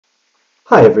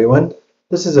Hi everyone,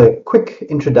 this is a quick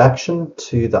introduction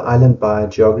to the Island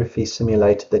Biogeography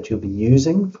simulator that you'll be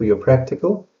using for your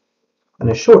practical, and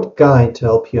a short guide to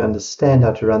help you understand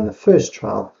how to run the first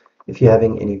trial if you're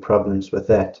having any problems with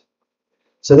that.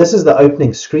 So this is the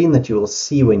opening screen that you will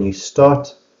see when you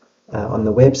start on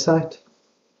the website.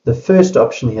 The first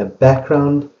option here,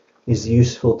 background, is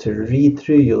useful to read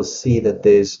through. You'll see that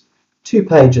there's 2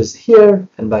 pages here,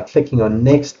 and by clicking on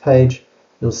next page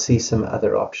you'll see some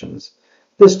other options.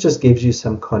 This just gives you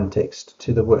some context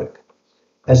to the work.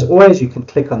 As always, you can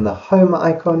click on the home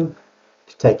icon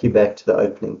to take you back to the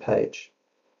opening page.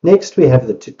 Next we have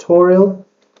the tutorial.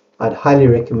 I'd highly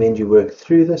recommend you work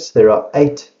through this. There are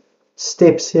 8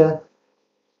 steps here.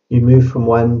 You move from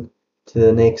one to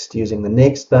the next using the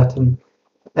next button,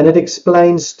 and it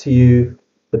explains to you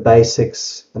the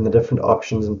basics and the different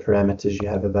options and parameters you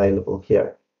have available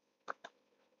here.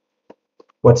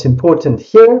 What's important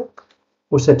here,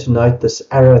 also to note this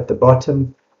arrow at the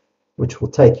bottom, which will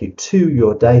take you to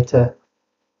your data,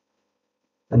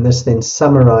 and this then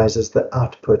summarizes the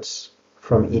outputs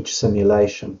from each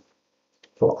simulation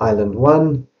for Island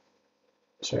 1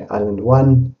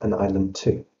 and Island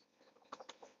 2.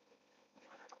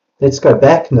 Let's go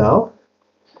back now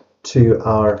to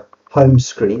our home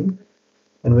screen,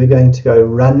 and we're going to go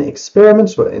run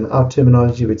experiments, or in our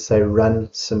terminology we'd say run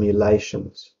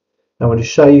simulations. Now I want to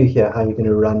show you here how you're going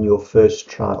to run your first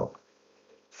trial.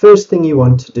 First thing you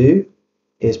want to do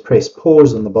is press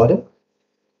pause on the bottom.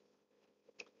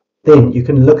 Then you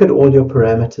can look at all your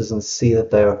parameters and see that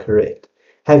they are correct.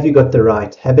 Have you got the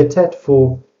right habitat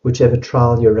for whichever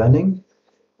trial you're running?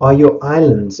 Are your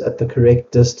islands at the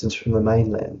correct distance from the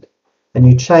mainland? And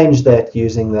you change that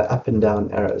using the up and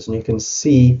down arrows, and you can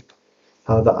see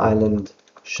how the island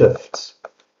shifts.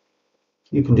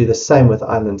 You can do the same with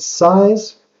island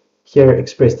size. Here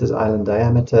expressed as island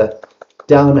diameter.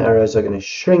 Down arrows are going to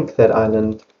shrink that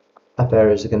island, up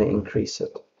arrows are going to increase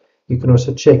it. You can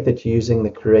also check that you're using the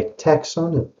correct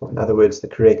taxon, in other words the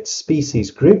correct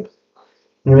species group.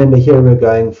 And remember, here we're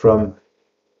going from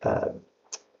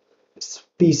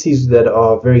species that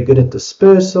are very good at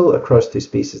dispersal across to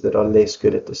species that are less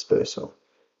good at dispersal.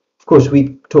 Of course,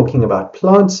 we're talking about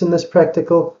plants in this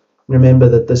practical. Remember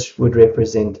that this would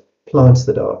represent plants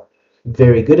that are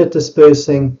very good at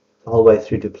dispersing, all the way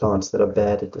through to plants that are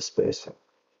bad at dispersing.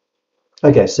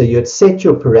 Okay, so you had set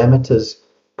your parameters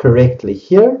correctly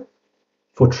here.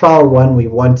 For trial 1, we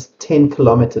want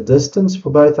 10-kilometer distance for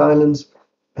both islands,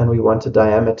 and we want a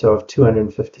diameter of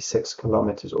 256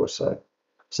 kilometers or so.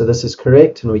 So this is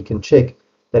correct, and we can check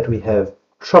that we have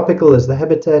tropical as the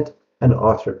habitat and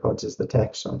arthropods as the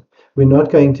taxon. We're not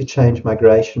going to change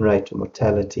migration rate or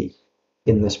mortality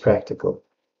in this practical.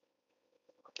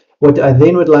 What I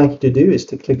then would like you to do is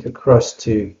to click across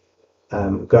to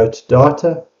go to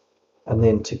data, and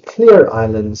then to clear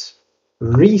islands,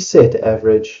 reset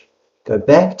average, go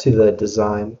back to the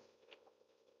design,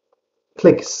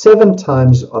 click 7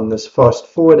 times on this fast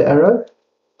forward arrow.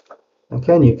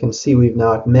 Okay, and you can see we've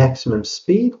now at maximum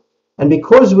speed, and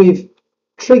because we've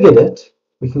triggered it,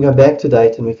 we can go back to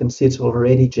data and we can see it's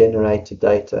already generated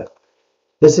data.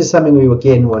 This is something we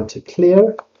again want to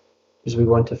clear, because we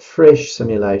want a fresh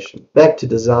simulation. Back to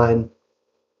design,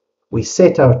 we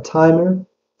set our timer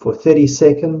for 30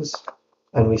 seconds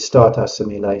and we start our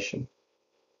simulation.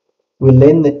 We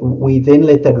then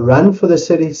let that run for the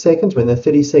 30 seconds. When the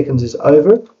 30 seconds is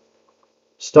over,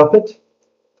 stop it,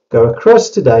 go across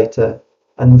to data,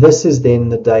 and this is then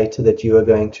the data that you are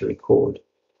going to record.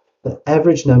 The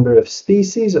average number of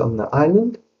species on the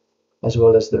island, as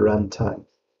well as the run time.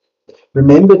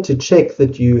 Remember to check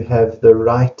that you have the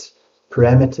right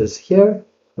parameters here,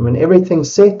 and when everything's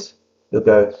set, you'll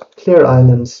go clear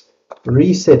islands,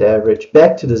 reset average,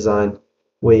 back to design,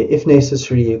 where if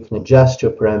necessary you can adjust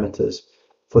your parameters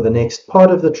for the next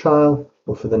part of the trial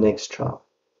or for the next trial.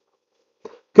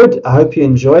 Good, I hope you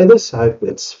enjoy this. I hope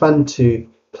it's fun to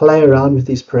play around with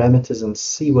these parameters and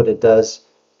see what it does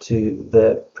to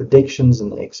the predictions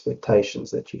and the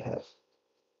expectations that you have.